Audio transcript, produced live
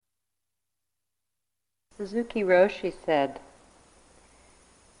Suzuki Roshi said,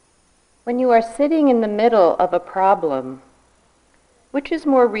 "When you are sitting in the middle of a problem, which is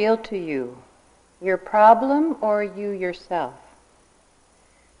more real to you, your problem or you yourself?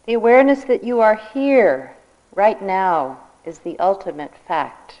 The awareness that you are here, right now, is the ultimate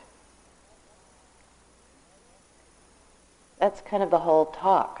fact." That's kind of the whole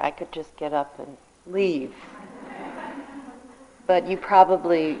talk. I could just get up and leave. But you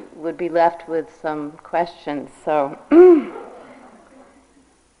probably would be left with some questions, so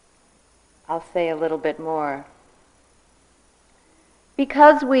I'll say a little bit more.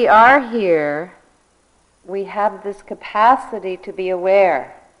 Because we are here, we have this capacity to be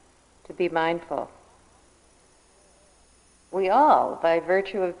aware, to be mindful. We all, by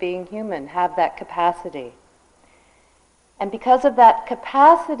virtue of being human, have that capacity. And because of that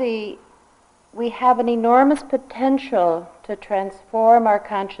capacity, we have an enormous potential to transform our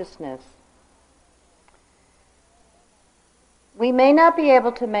consciousness. We may not be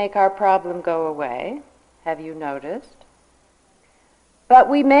able to make our problem go away, have you noticed? But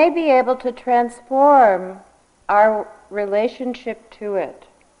we may be able to transform our relationship to it,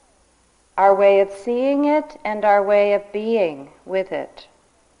 our way of seeing it and our way of being with it.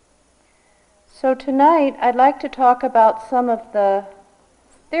 So tonight I'd like to talk about some of the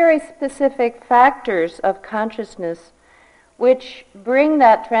very specific factors of consciousness which bring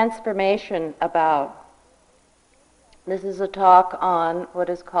that transformation about. This is a talk on what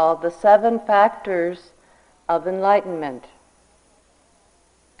is called the 7 factors of enlightenment.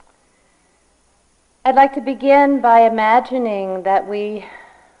 I'd like to begin by imagining that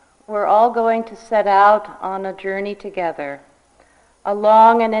we're all going to set out on a journey together, a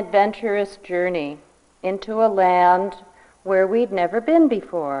long and adventurous journey into a land where we'd never been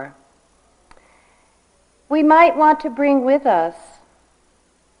before. We might want to bring with us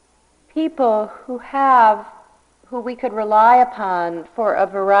people who we could rely upon for a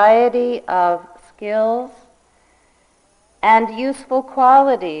variety of skills and useful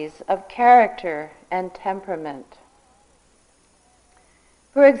qualities of character and temperament.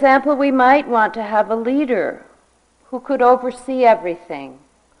 For example, we might want to have a leader who could oversee everything,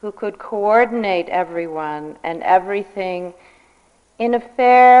 who could coordinate everyone and everything in a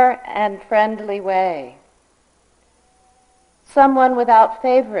fair and friendly way. Someone without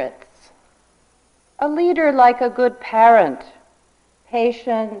favorites. A leader like a good parent,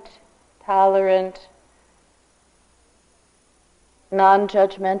 patient, tolerant,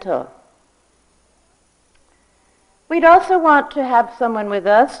 non-judgmental. We'd also want to have someone with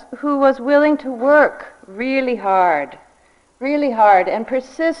us who was willing to work really hard, and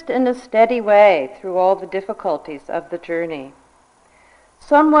persist in a steady way through all the difficulties of the journey.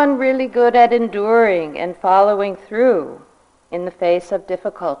 Someone really good at enduring and following through in the face of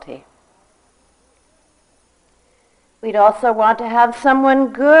difficulty. We'd also want to have someone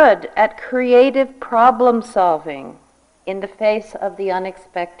good at creative problem solving in the face of the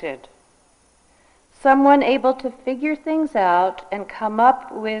unexpected. Someone able to figure things out and come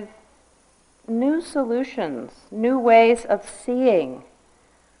up with new solutions, new ways of seeing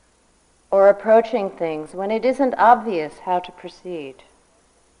or approaching things when it isn't obvious how to proceed.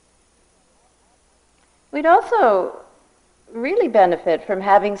 We'd also really benefit from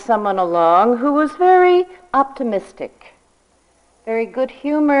having someone along who was very optimistic, very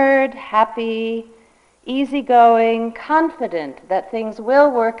good-humored, happy, easygoing, confident that things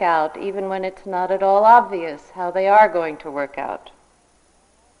will work out even when it's not at all obvious how they are going to work out.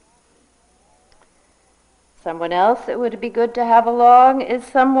 Someone else that would be good to have along is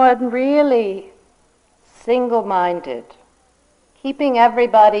someone really single-minded, keeping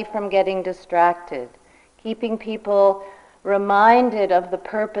everybody from getting distracted, keeping people reminded of the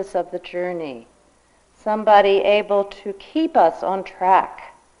purpose of the journey, somebody able to keep us on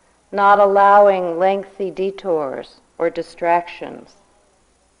track, not allowing lengthy detours or distractions.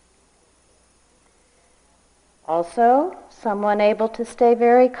 Also, someone able to stay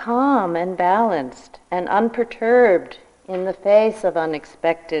very calm and balanced and unperturbed in the face of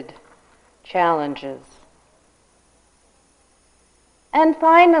unexpected challenges. And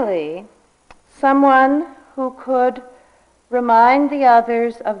finally, someone who could remind the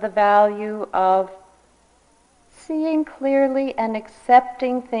others of the value of seeing clearly and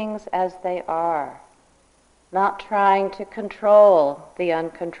accepting things as they are, not trying to control the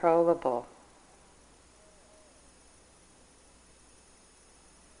uncontrollable.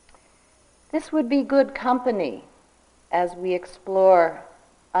 This would be good company as we explore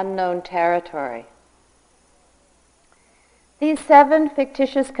unknown territory. These 7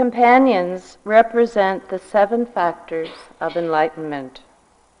 fictitious companions represent the 7 factors of enlightenment.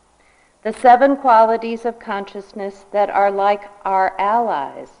 the 7 qualities of consciousness that are like our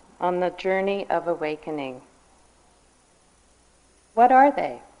allies on the journey of awakening. What are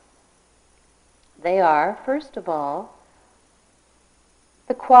they? They are, first of all,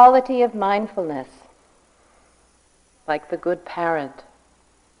 the quality of mindfulness, like the good parent.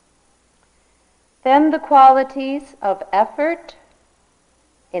 Then the qualities of effort,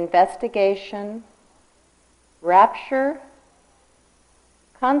 investigation, rapture,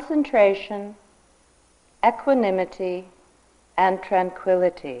 concentration, equanimity, and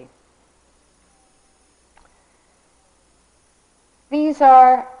tranquility. These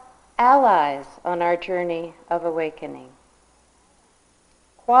are allies on our journey of awakening.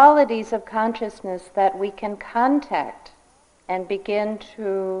 Qualities of consciousness that we can contact and begin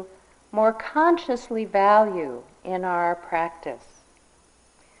to more consciously value in our practice.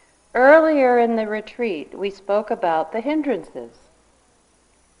 Earlier in the retreat, we spoke about the hindrances.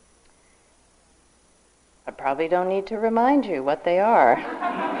 I probably don't need to remind you what they are.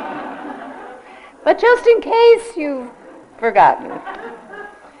 But just in case you've forgotten.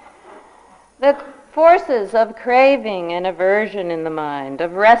 The forces of craving and aversion in the mind,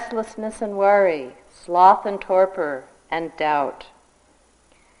 of restlessness and worry, sloth and torpor, and doubt.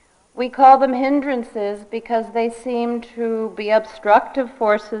 We call them hindrances because they seem to be obstructive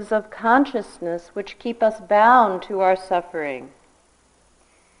forces of consciousness which keep us bound to our suffering.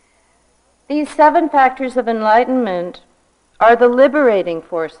 These 7 factors of enlightenment are the liberating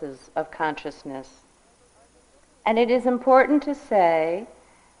forces of consciousness. And it is important to say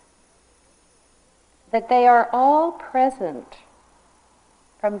that they are all present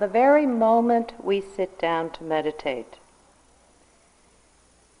from the very moment we sit down to meditate.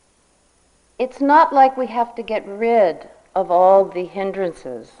 It's not like we have to get rid of all the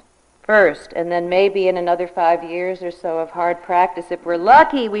hindrances first, and then maybe in another 5 years or so of hard practice, if we're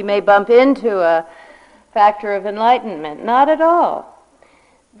lucky, we may bump into a factor of enlightenment. Not at all.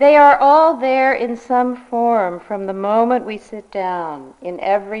 They are all there in some form from the moment we sit down. In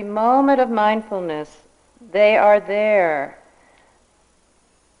every moment of mindfulness, they are there.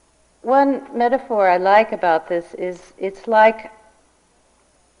 One metaphor I like about this is it's like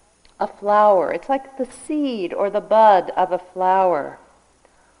a flower. It's like the seed or the bud of a flower.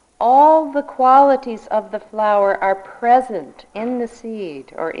 All the qualities of the flower are present in the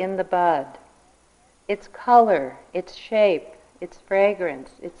seed or in the bud. Its color, its shape, its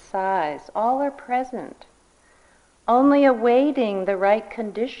fragrance, its size, all are present, only awaiting the right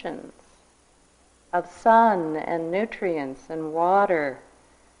conditions of sun and nutrients and water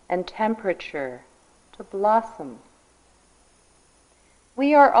and temperature to blossom.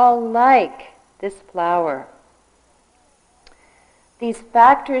 We are all like this flower. These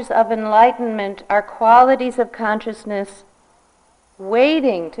factors of enlightenment are qualities of consciousness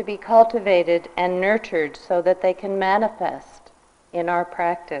waiting to be cultivated and nurtured so that they can manifest in our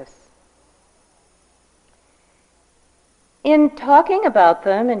practice. In talking about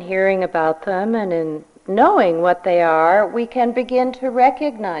them and hearing about them and in knowing what they are, we can begin to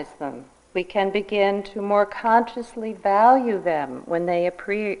recognize them. We can begin to more consciously value them when they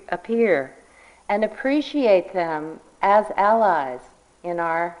appear and appreciate them as allies in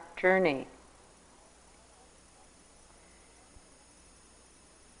our journey.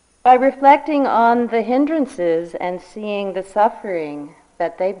 By reflecting on the hindrances and seeing the suffering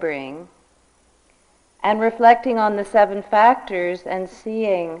that they bring, and reflecting on the 7 factors and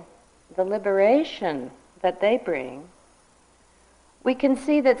seeing the liberation that they bring, we can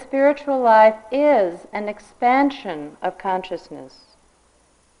see that spiritual life is an expansion of consciousness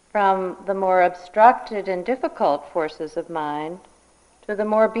from the more obstructed and difficult forces of mind to the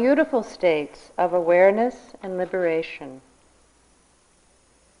more beautiful states of awareness and liberation.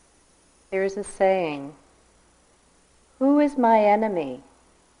 There is a saying, "Who is my enemy?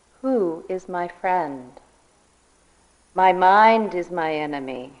 Who is my friend? My mind is my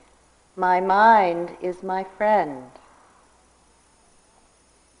enemy. My mind is my friend."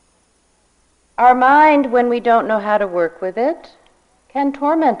 Our mind, when we don't know how to work with it, can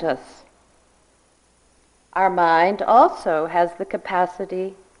torment us. Our mind also has the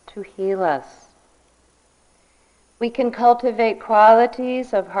capacity to heal us. We can cultivate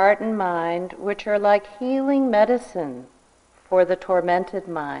qualities of heart and mind which are like healing medicine for the tormented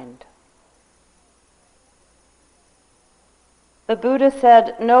mind. The Buddha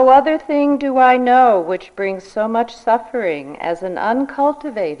said, "No other thing do I know which brings so much suffering as an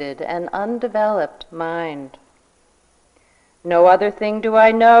uncultivated and undeveloped mind. No other thing do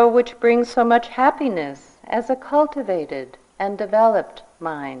I know which brings so much happiness as a cultivated and developed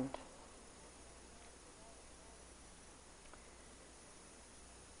mind."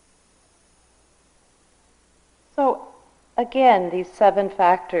 So again, these 7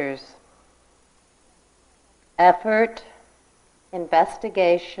 factors: effort,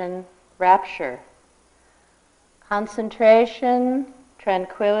 investigation, rapture, concentration,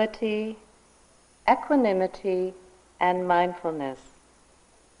 tranquility, equanimity, and mindfulness.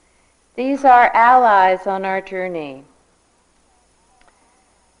 These are allies on our journey.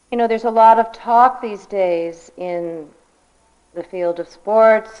 You know, there's a lot of talk these days in the field of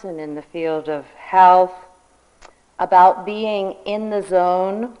sports and in the field of health about being in the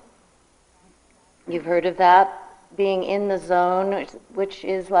zone. You've heard of that? Being in the zone, which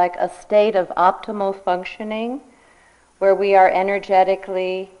is like a state of optimal functioning, where we are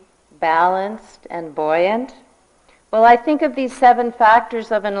energetically balanced and buoyant. Well, I think of these 7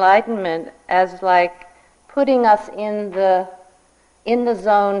 factors of enlightenment as like putting us in the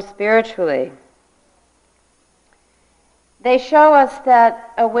zone spiritually. They show us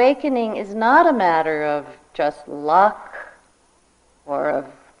that awakening is not a matter of just luck or of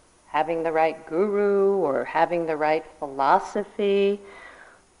having the right guru or having the right philosophy,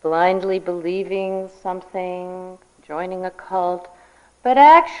 blindly believing something, joining a cult, but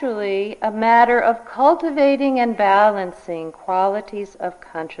actually a matter of cultivating and balancing qualities of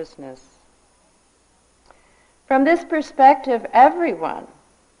consciousness. From this perspective, everyone,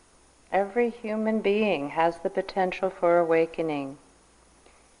 every human being has the potential for awakening.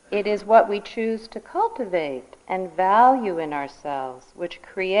 It is what we choose to cultivate and value in ourselves which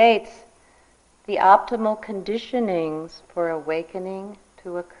creates the optimal conditionings for awakening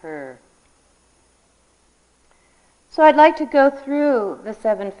to occur. So I'd like to go through the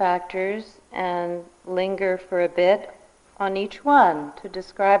 7 factors and linger for a bit on each one to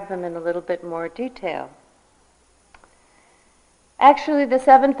describe them in a little bit more detail. Actually, the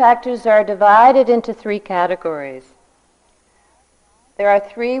 7 factors are divided into 3 categories. There are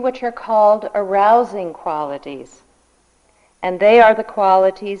 3 which are called arousing qualities, and they are the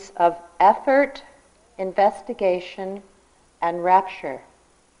qualities of effort, investigation, and rapture.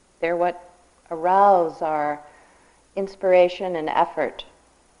 They're what arouse our inspiration and effort.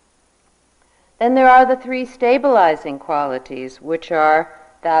 Then there are the 3 stabilizing qualities, which are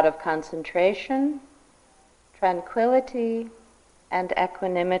that of concentration, tranquility, and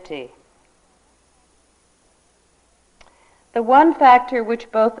equanimity. The one factor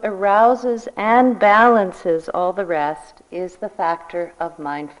which both arouses and balances all the rest is the factor of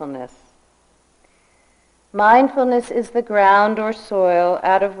mindfulness. Mindfulness is the ground or soil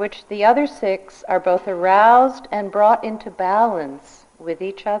out of which the other 6 are both aroused and brought into balance with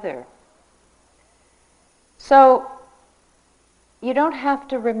each other. So you don't have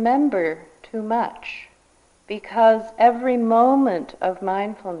to remember too much, because every moment of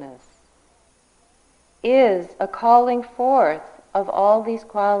mindfulness is a calling forth of all these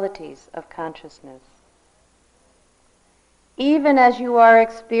qualities of consciousness. Even as you are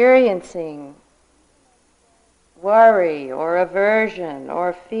experiencing worry or aversion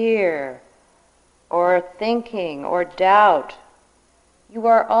or fear or thinking or doubt, you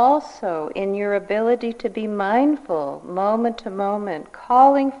are also, in your ability to be mindful moment to moment,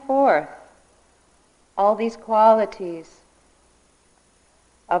 calling forth all these qualities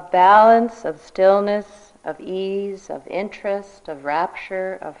of balance, of stillness, of ease, of interest, of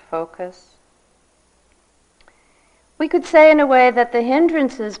rapture, of focus. We could say in a way that the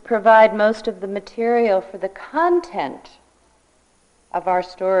hindrances provide most of the material for the content of our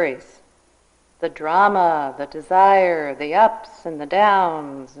stories. The drama, the desire, the ups and the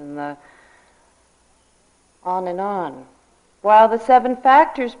downs, and the on and on. While the 7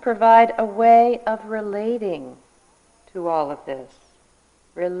 factors provide a way of relating to all of this,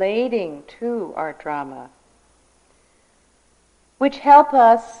 relating to our drama, which help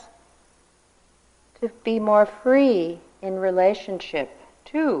us to be more free in relationship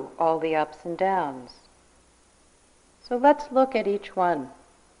to all the ups and downs. So let's look at each one.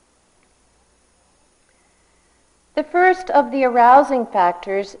 The first of the arousing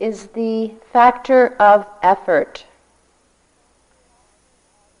factors is the factor of effort.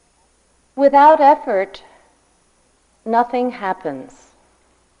 Without effort, nothing happens.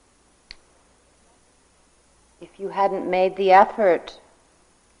 If you hadn't made the effort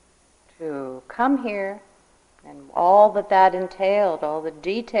to come here, and all that entailed, all the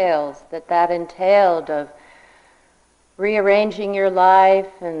details that entailed of rearranging your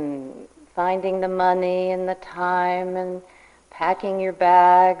life and finding the money and the time and packing your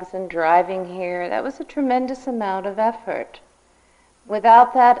bags and driving here, that was a tremendous amount of effort.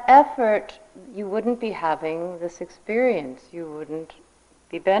 Without that effort, you wouldn't be having this experience. You wouldn't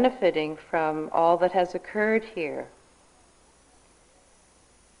be benefiting from all that has occurred here.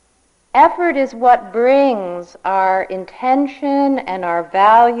 Effort is what brings our intention and our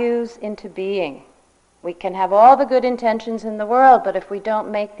values into being. We can have all the good intentions in the world, but if we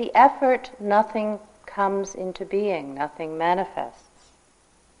don't make the effort, nothing comes into being, nothing manifests.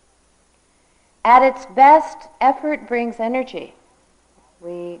 At its best, effort brings energy.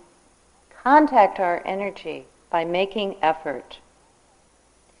 We contact our energy by making effort.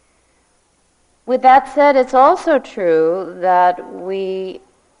 With that said, it's also true that we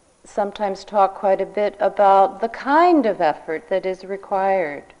sometimes talk quite a bit about the kind of effort that is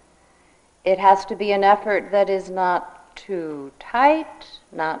required. It has to be an effort that is not too tight,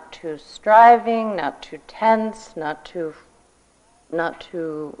 not too striving, not too tense, not too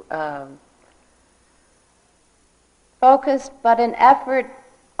focused, but an effort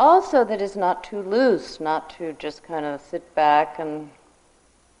also that is not too loose, not to just kind of sit back and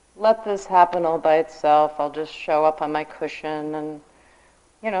let this happen all by itself. I'll just show up on my cushion and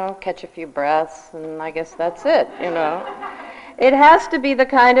catch a few breaths, and I guess that's it, It has to be the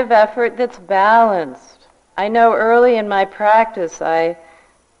kind of effort that's balanced. I know early in my practice,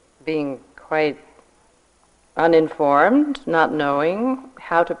 being quite uninformed, not knowing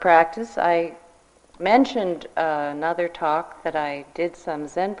how to practice, I mentioned another talk that I did some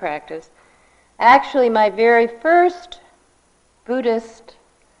Zen practice. Actually, my very first Buddhist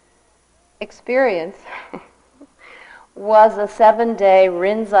experience was a 7-day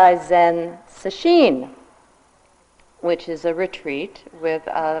Rinzai Zen sesshin, which is a retreat with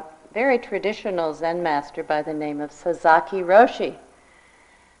a very traditional Zen master by the name of Sasaki Roshi.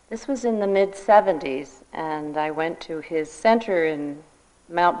 This was in the mid-70s, and I went to his center in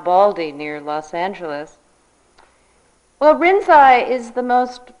Mount Baldy near Los Angeles. Well, Rinzai is the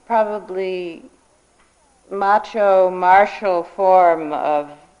most probably macho, martial form of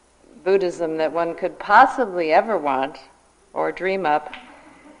Buddhism that one could possibly ever want or dream up.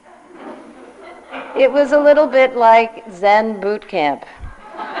 It was a little bit like Zen boot camp.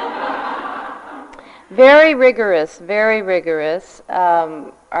 Very rigorous, very rigorous.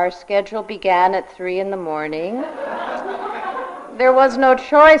 Our schedule began at 3 a.m. There was no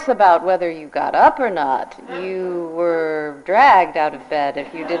choice about whether you got up or not. You were dragged out of bed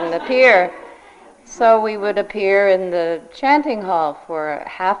if you didn't appear. So we would appear in the chanting hall for a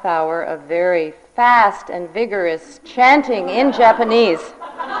half hour of very fast and vigorous chanting in Japanese,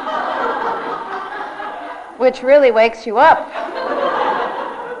 which really wakes you up.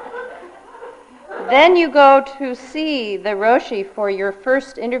 Then you go to see the Roshi for your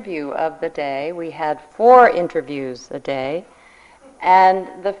first interview of the day. We had 4 interviews a day, and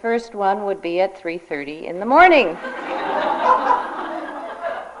the first one would be at 3:30 in the morning.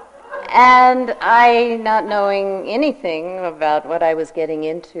 And I, not knowing anything about what I was getting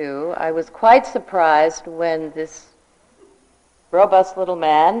into, I was quite surprised when this robust little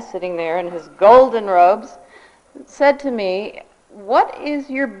man sitting there in his golden robes said to me, "What is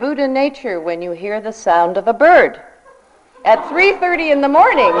your Buddha nature when you hear the sound of a bird?" At 3:30 in the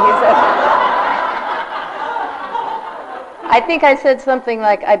morning, he said. I think I said something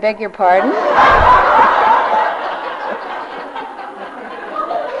like, "I beg your pardon?"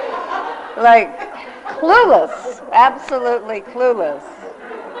 Like, clueless, absolutely clueless.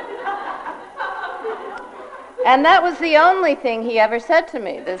 And that was the only thing he ever said to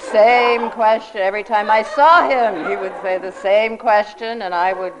me, the same question. Every time I saw him, he would say the same question, and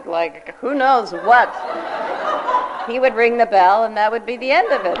I would, who knows what. He would ring the bell, and that would be the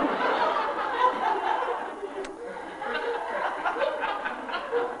end of it.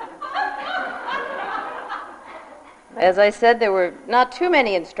 As I said, there were not too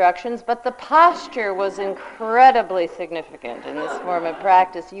many instructions, but the posture was incredibly significant in this form of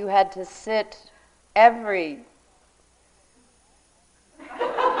practice. You had to sit everything,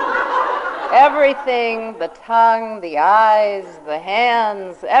 the tongue, the eyes, the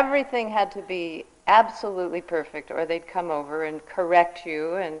hands, everything had to be absolutely perfect, or they'd come over and correct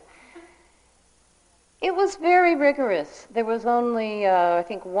you, and it was very rigorous. There was only, I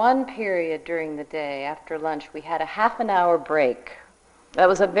think, one period during the day after lunch. We had a half an hour break. That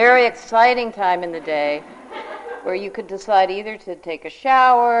was a very exciting time in the day where you could decide either to take a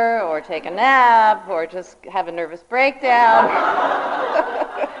shower or take a nap or just have a nervous breakdown.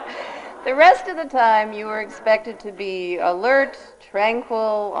 The rest of the time you were expected to be alert,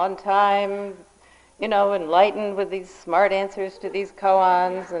 tranquil, on time, enlightened with these smart answers to these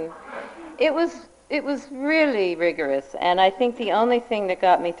koans. And it was really rigorous, and I think the only thing that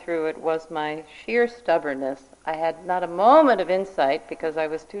got me through it was my sheer stubbornness. I had not a moment of insight because I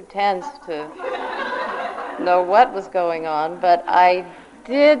was too tense to know what was going on, but I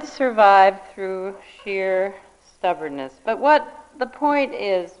did survive through sheer stubbornness. But what the point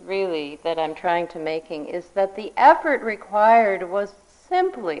is really that I'm trying to making is that the effort required was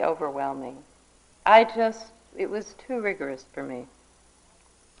simply overwhelming. It was too rigorous for me.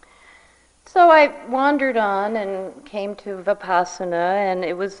 So I wandered on and came to Vipassana, and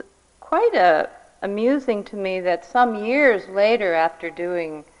it was quite amusing to me that some years later, after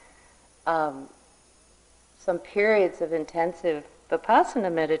doing some periods of intensive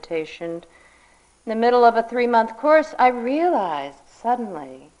Vipassana meditation, in the middle of a 3-month course, I realized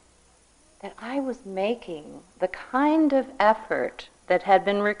suddenly that I was making the kind of effort that had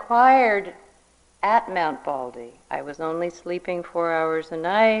been required at Mount Baldy. I was only sleeping 4 hours a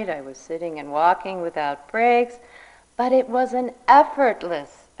night, I was sitting and walking without breaks, but it was an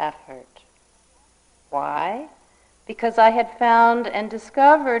effortless effort. Why? Because I had found and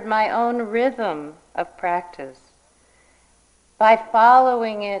discovered my own rhythm of practice. By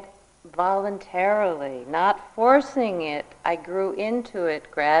following it voluntarily, not forcing it, I grew into it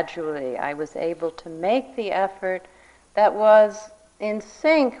gradually. I was able to make the effort that was in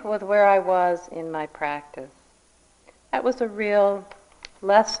sync with where I was in my practice. That was a real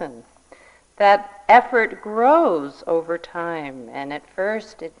lesson. That effort grows over time, and at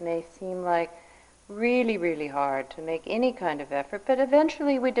first it may seem like really, really hard to make any kind of effort, but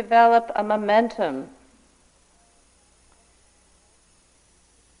eventually we develop a momentum.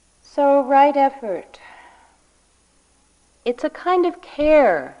 So, right effort. It's a kind of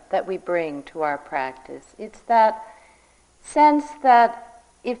care that we bring to our practice. It's that sense that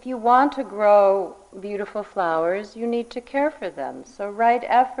if you want to grow beautiful flowers, you need to care for them. So right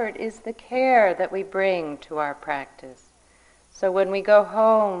effort is the care that we bring to our practice. So when we go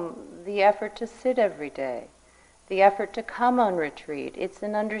home, the effort to sit every day, the effort to come on retreat, it's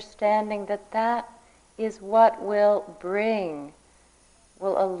an understanding that that is what will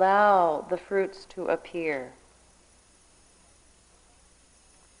allow the fruits to appear.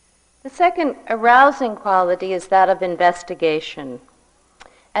 The second arousing quality is that of investigation.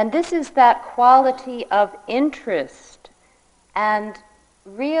 And this is that quality of interest and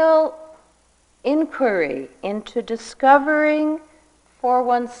real inquiry into discovering for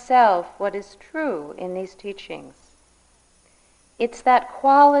oneself what is true in these teachings. It's that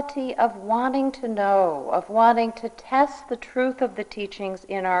quality of wanting to know, of wanting to test the truth of the teachings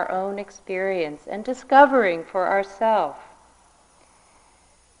in our own experience and discovering for ourselves.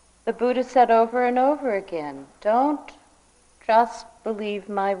 The Buddha said over and over again, don't just believe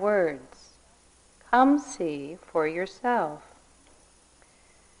my words. Come see for yourself.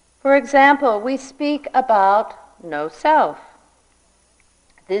 For example, we speak about no self.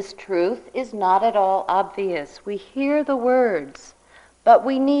 This truth is not at all obvious. We hear the words, but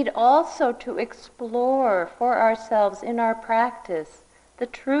we need also to explore for ourselves in our practice the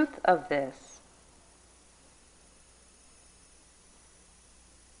truth of this.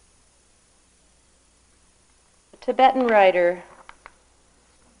 Tibetan writer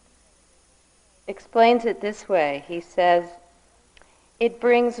explains it this way. He says, "It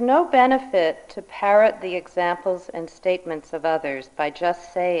brings no benefit to parrot the examples and statements of others by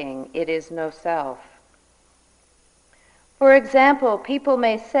just saying it is no self. For example, people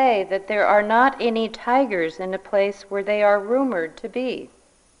may say that there are not any tigers in a place where they are rumored to be.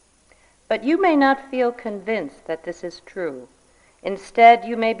 But you may not feel convinced that this is true. Instead,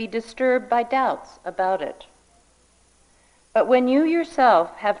 you may be disturbed by doubts about it. But when you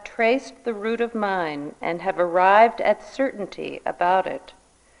yourself have traced the root of mind and have arrived at certainty about it,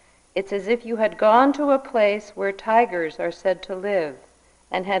 it's as if you had gone to a place where tigers are said to live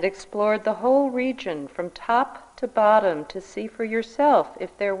and had explored the whole region from top to bottom to see for yourself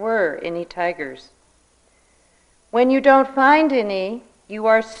if there were any tigers. When you don't find any, you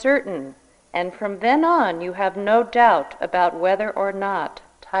are certain, and from then on you have no doubt about whether or not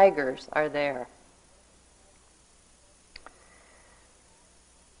tigers are there."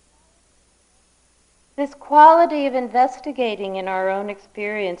 This quality of investigating in our own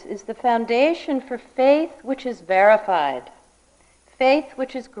experience is the foundation for faith which is verified, faith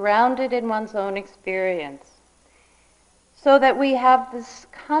which is grounded in one's own experience, so that we have this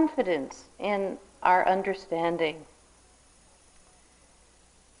confidence in our understanding.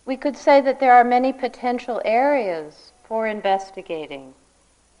 We could say that there are many potential areas for investigating.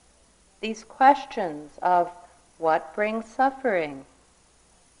 These questions of what brings suffering,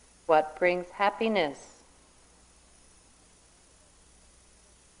 what brings happiness?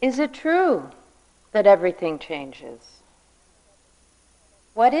 Is it true that everything changes?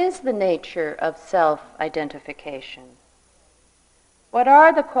 What is the nature of self-identification? What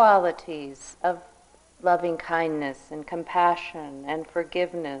are the qualities of loving kindness and compassion and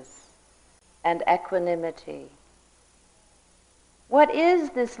forgiveness and equanimity? What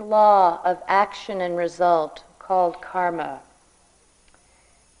is this law of action and result called karma?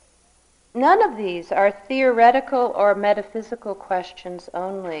 None of these are theoretical or metaphysical questions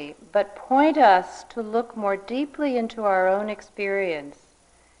only, but point us to look more deeply into our own experience,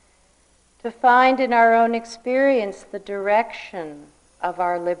 to find in our own experience the direction of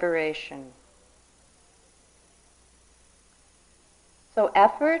our liberation. So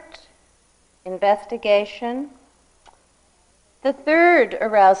effort, investigation. The third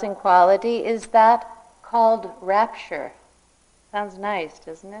arousing quality is that called rapture. Sounds nice,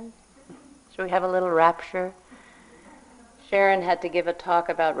 doesn't it? Should we have a little rapture? Sharon had to give a talk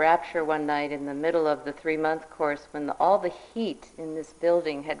about rapture one night in the middle of the 3-month course when all the heat in this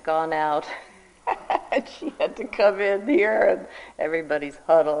building had gone out. And she had to come in here and everybody's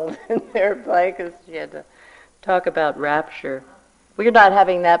huddled in their blankets. She had to talk about rapture. We're not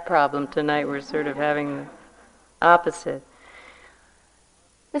having that problem tonight. We're sort of having the opposite.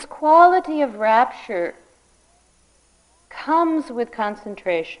 This quality of rapture comes with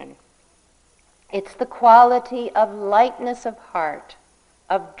concentration. It's the quality of lightness of heart,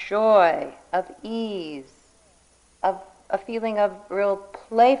 of joy, of ease, of a feeling of real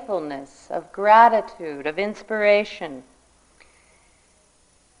playfulness, of gratitude, of inspiration.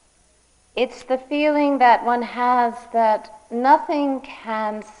 It's the feeling that one has that nothing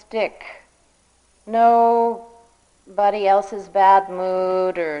can stick. Nobody else's bad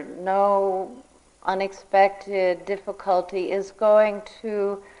mood or no unexpected difficulty is going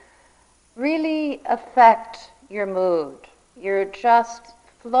to really affect your mood. You're just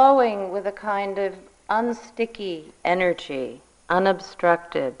flowing with a kind of unsticky energy,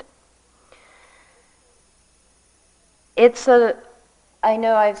 unobstructed. I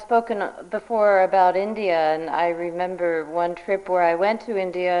know I've spoken before about India, and I remember one trip where I went to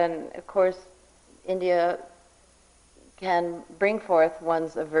India, and of course India can bring forth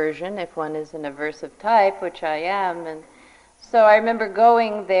one's aversion if one is an aversive type, which I am, and so I remember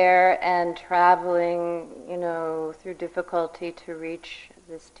going there and traveling, through difficulty to reach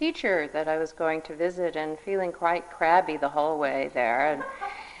this teacher that I was going to visit and feeling quite crabby the whole way there. And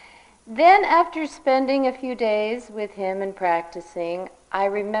then after spending a few days with him and practicing, I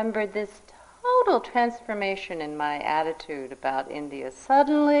remembered this total transformation in my attitude about India.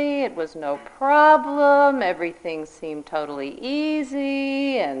 Suddenly it was no problem, everything seemed totally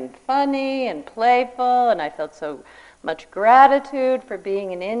easy and funny and playful, and I felt so much gratitude for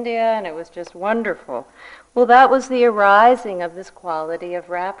being in India, and it was just wonderful. Well, that was the arising of this quality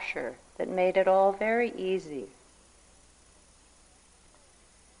of rapture that made it all very easy.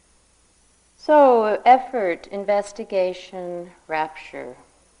 So, effort, investigation, rapture.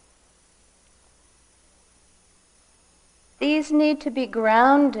 These need to be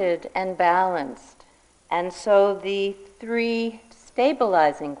grounded and balanced, and so the 3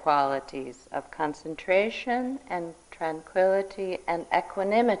 stabilizing qualities of concentration and tranquility and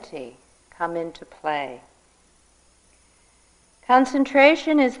equanimity come into play.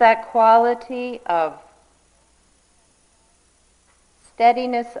 Concentration is that quality of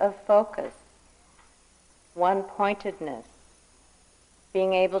steadiness of focus, one-pointedness,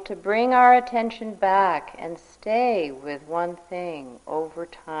 being able to bring our attention back and stay with one thing over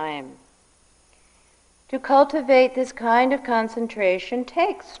time. To cultivate this kind of concentration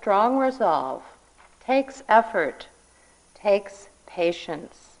takes strong resolve, takes effort, takes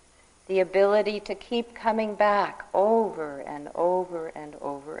patience, the ability to keep coming back over and over and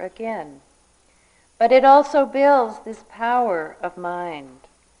over again. But it also builds this power of mind.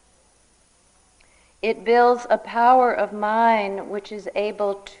 It builds a power of mind which is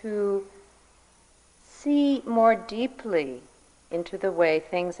able to see more deeply into the way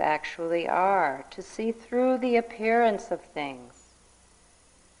things actually are, to see through the appearance of things,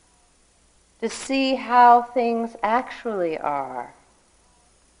 to see how things actually are,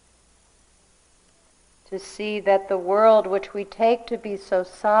 to see that the world which we take to be so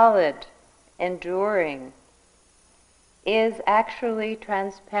solid, enduring, is actually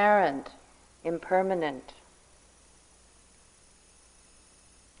transparent, impermanent.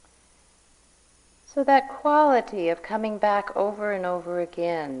 So that quality of coming back over and over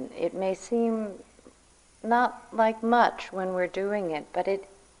again, it may seem not like much when we're doing it, but it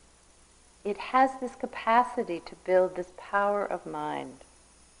has this capacity to build this power of mind.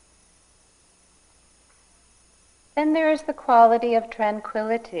 Then there is the quality of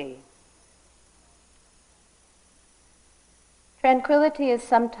tranquility. Tranquility is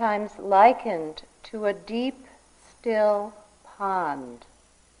sometimes likened to a deep, still pond.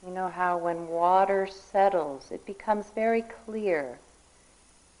 You know how when water settles, it becomes very clear,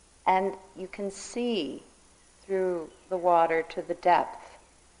 and you can see through the water to the depth.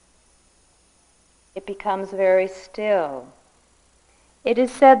 It becomes very still. It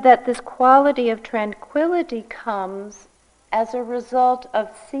is said that this quality of tranquility comes as a result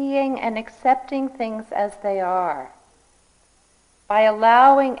of seeing and accepting things as they are, by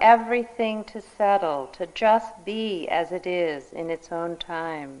allowing everything to settle, to just be as it is in its own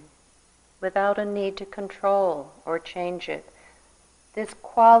time, without a need to control or change it. This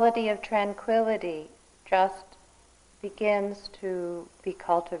quality of tranquility just begins to be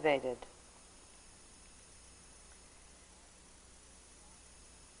cultivated.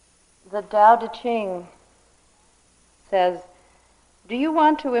 The Tao Te Ching says, "Do you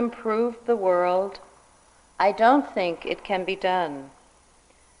want to improve the world? I don't think it can be done.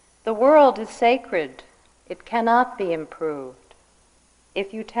 The world is sacred. It cannot be improved.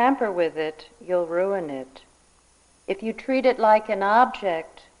 If you tamper with it, you'll ruin it. If you treat it like an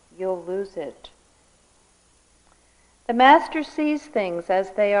object, you'll lose it." The Master sees things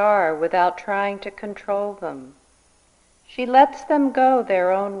as they are without trying to control them. She lets them go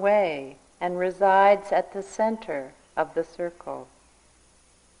their own way and resides at the center of the circle.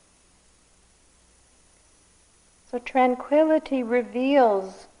 So tranquility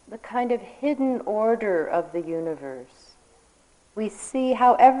reveals the kind of hidden order of the universe. We see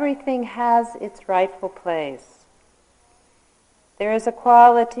how everything has its rightful place. There is a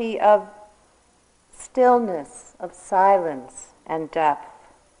quality of stillness, of silence and depth.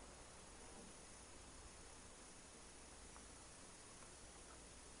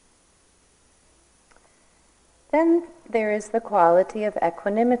 Then there is the quality of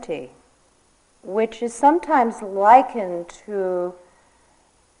equanimity, which is sometimes likened to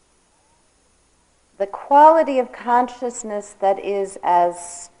the quality of consciousness that is as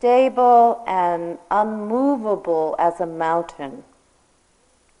stable and unmovable as a mountain.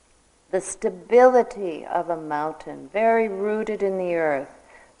 The stability of a mountain, very rooted in the earth,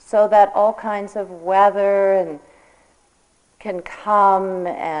 so that all kinds of weather can come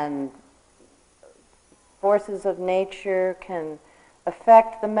and forces of nature can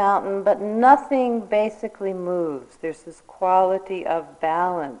affect the mountain, but nothing basically moves. There's this quality of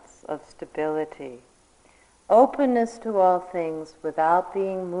balance, of stability. Openness to all things without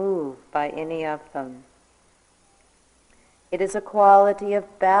being moved by any of them. It is a quality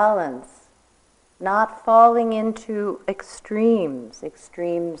of balance, not falling into extremes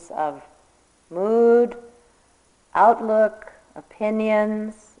of mood, outlook,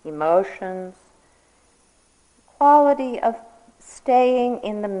 opinions, emotions. Quality of staying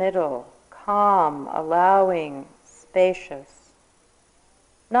in the middle, calm, allowing, spacious.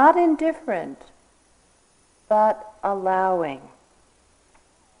 Not indifferent, but allowing.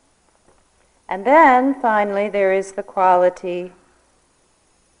 And then, finally, there is the quality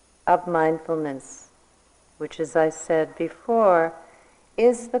of mindfulness, which, as I said before,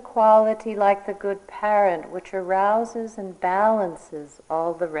 is the quality like the good parent which arouses and balances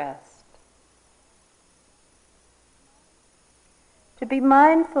all the rest. To be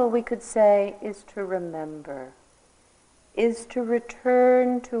mindful, we could say, is to remember, is to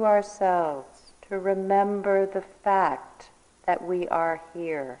return to ourselves, to remember the fact that we are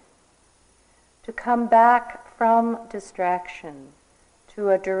here, to come back from distraction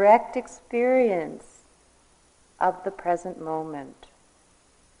to a direct experience of the present moment.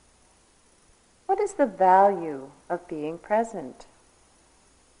 What is the value of being present?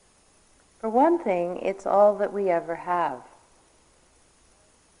 For one thing, it's all that we ever have.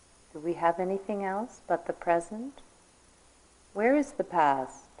 Do we have anything else but the present? Where is the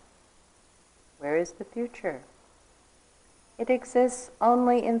past? Where is the future? It exists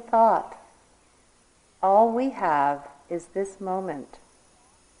only in thought. All we have is this moment.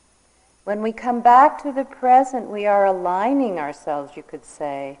 When we come back to the present, we are aligning ourselves, you could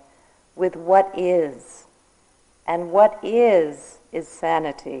say, with what is. And what is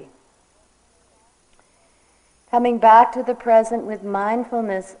sanity. Coming back to the present with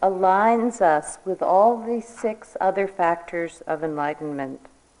mindfulness aligns us with all these 6 other factors of enlightenment,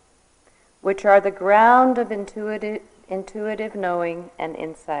 which are the ground of intuitive knowing and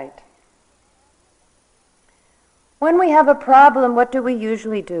insight. When we have a problem, what do we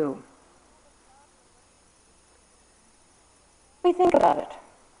usually do? We think about it.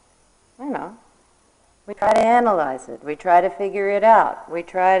 We try to analyze it. We try to figure it out. We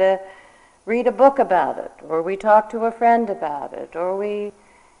try to read a book about it, or we talk to a friend about it, or we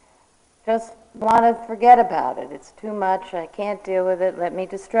just want to forget about it. It's too much, I can't deal with it, let me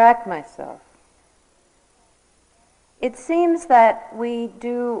distract myself. It seems that we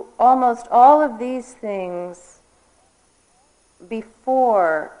do almost all of these things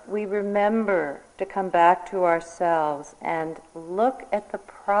before we remember to come back to ourselves and look at the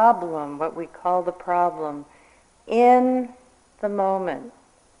problem, what we call the problem, in the moment.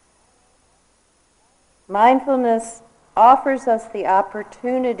 Mindfulness offers us the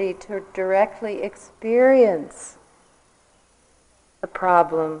opportunity to directly experience the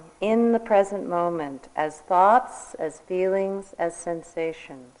problem in the present moment as thoughts, as feelings, as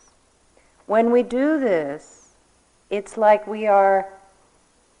sensations. When we do this, it's like we are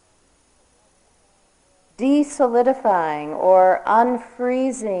desolidifying or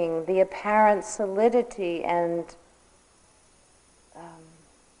unfreezing the apparent solidity and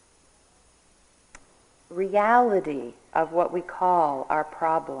reality of what we call our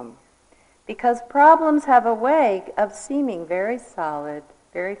problem. Because problems have a way of seeming very solid,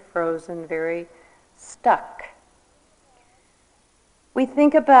 very frozen, very stuck. We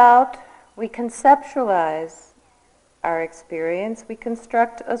think about, we conceptualize our experience, we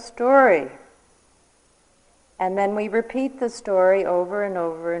construct a story, and then we repeat the story over and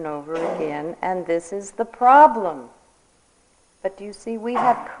over and over again, and this is the problem. But you see, we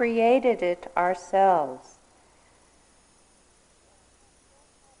have created it ourselves.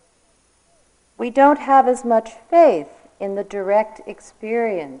 We don't have as much faith in the direct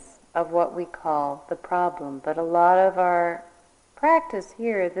experience of what we call the problem, but a lot of our practice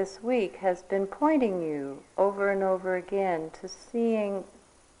here this week has been pointing you over and over again to seeing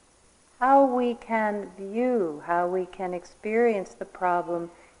how we can view, how we can experience the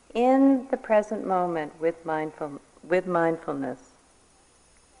problem in the present moment with mindfulness.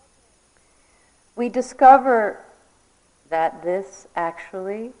 We discover that this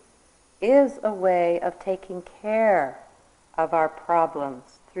actually is a way of taking care of our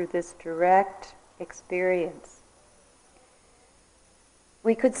problems through this direct experience.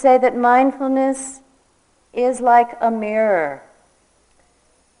 We could say that mindfulness is like a mirror.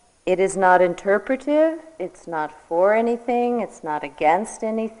 It is not interpretive, it's not for anything, it's not against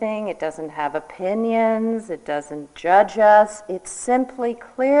anything, it doesn't have opinions, it doesn't judge us, it simply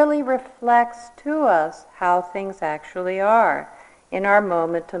clearly reflects to us how things actually are in our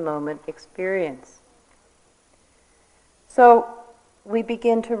moment-to-moment experience. So we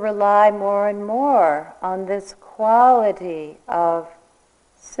begin to rely more and more on this quality of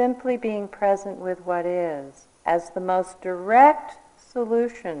simply being present with what is as the most direct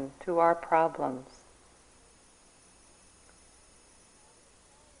solution to our problems.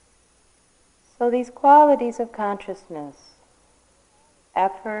 So these qualities of consciousness,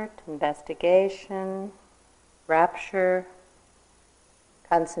 effort, investigation, rapture,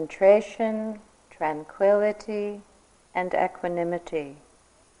 concentration, tranquility, and equanimity.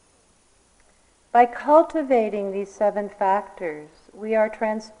 By cultivating these 7 factors, we are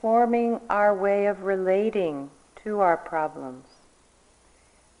transforming our way of relating to our problems.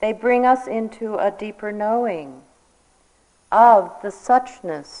 They bring us into a deeper knowing of the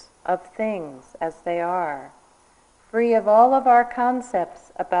suchness of things as they are, free of all of our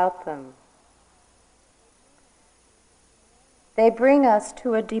concepts about them. They bring us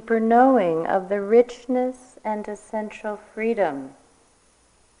to a deeper knowing of the richness and essential freedom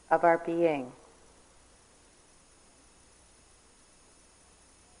of our being.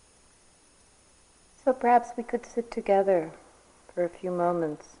 So perhaps we could sit together for a few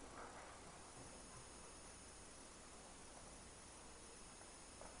moments.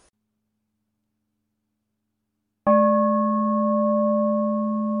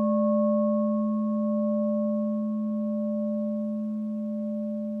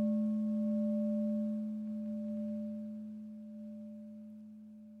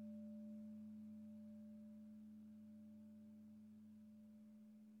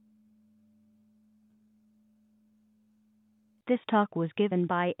 This talk was given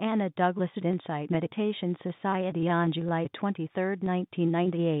by Anna Douglas at Insight Meditation Society on July 23,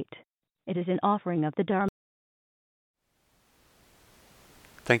 1998. It is an offering of the Dharma.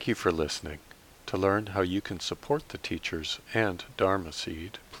 Thank you for listening. To learn how you can support the teachers and Dharma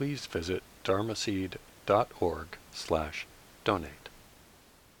Seed, please visit dharmaseed.org/donate.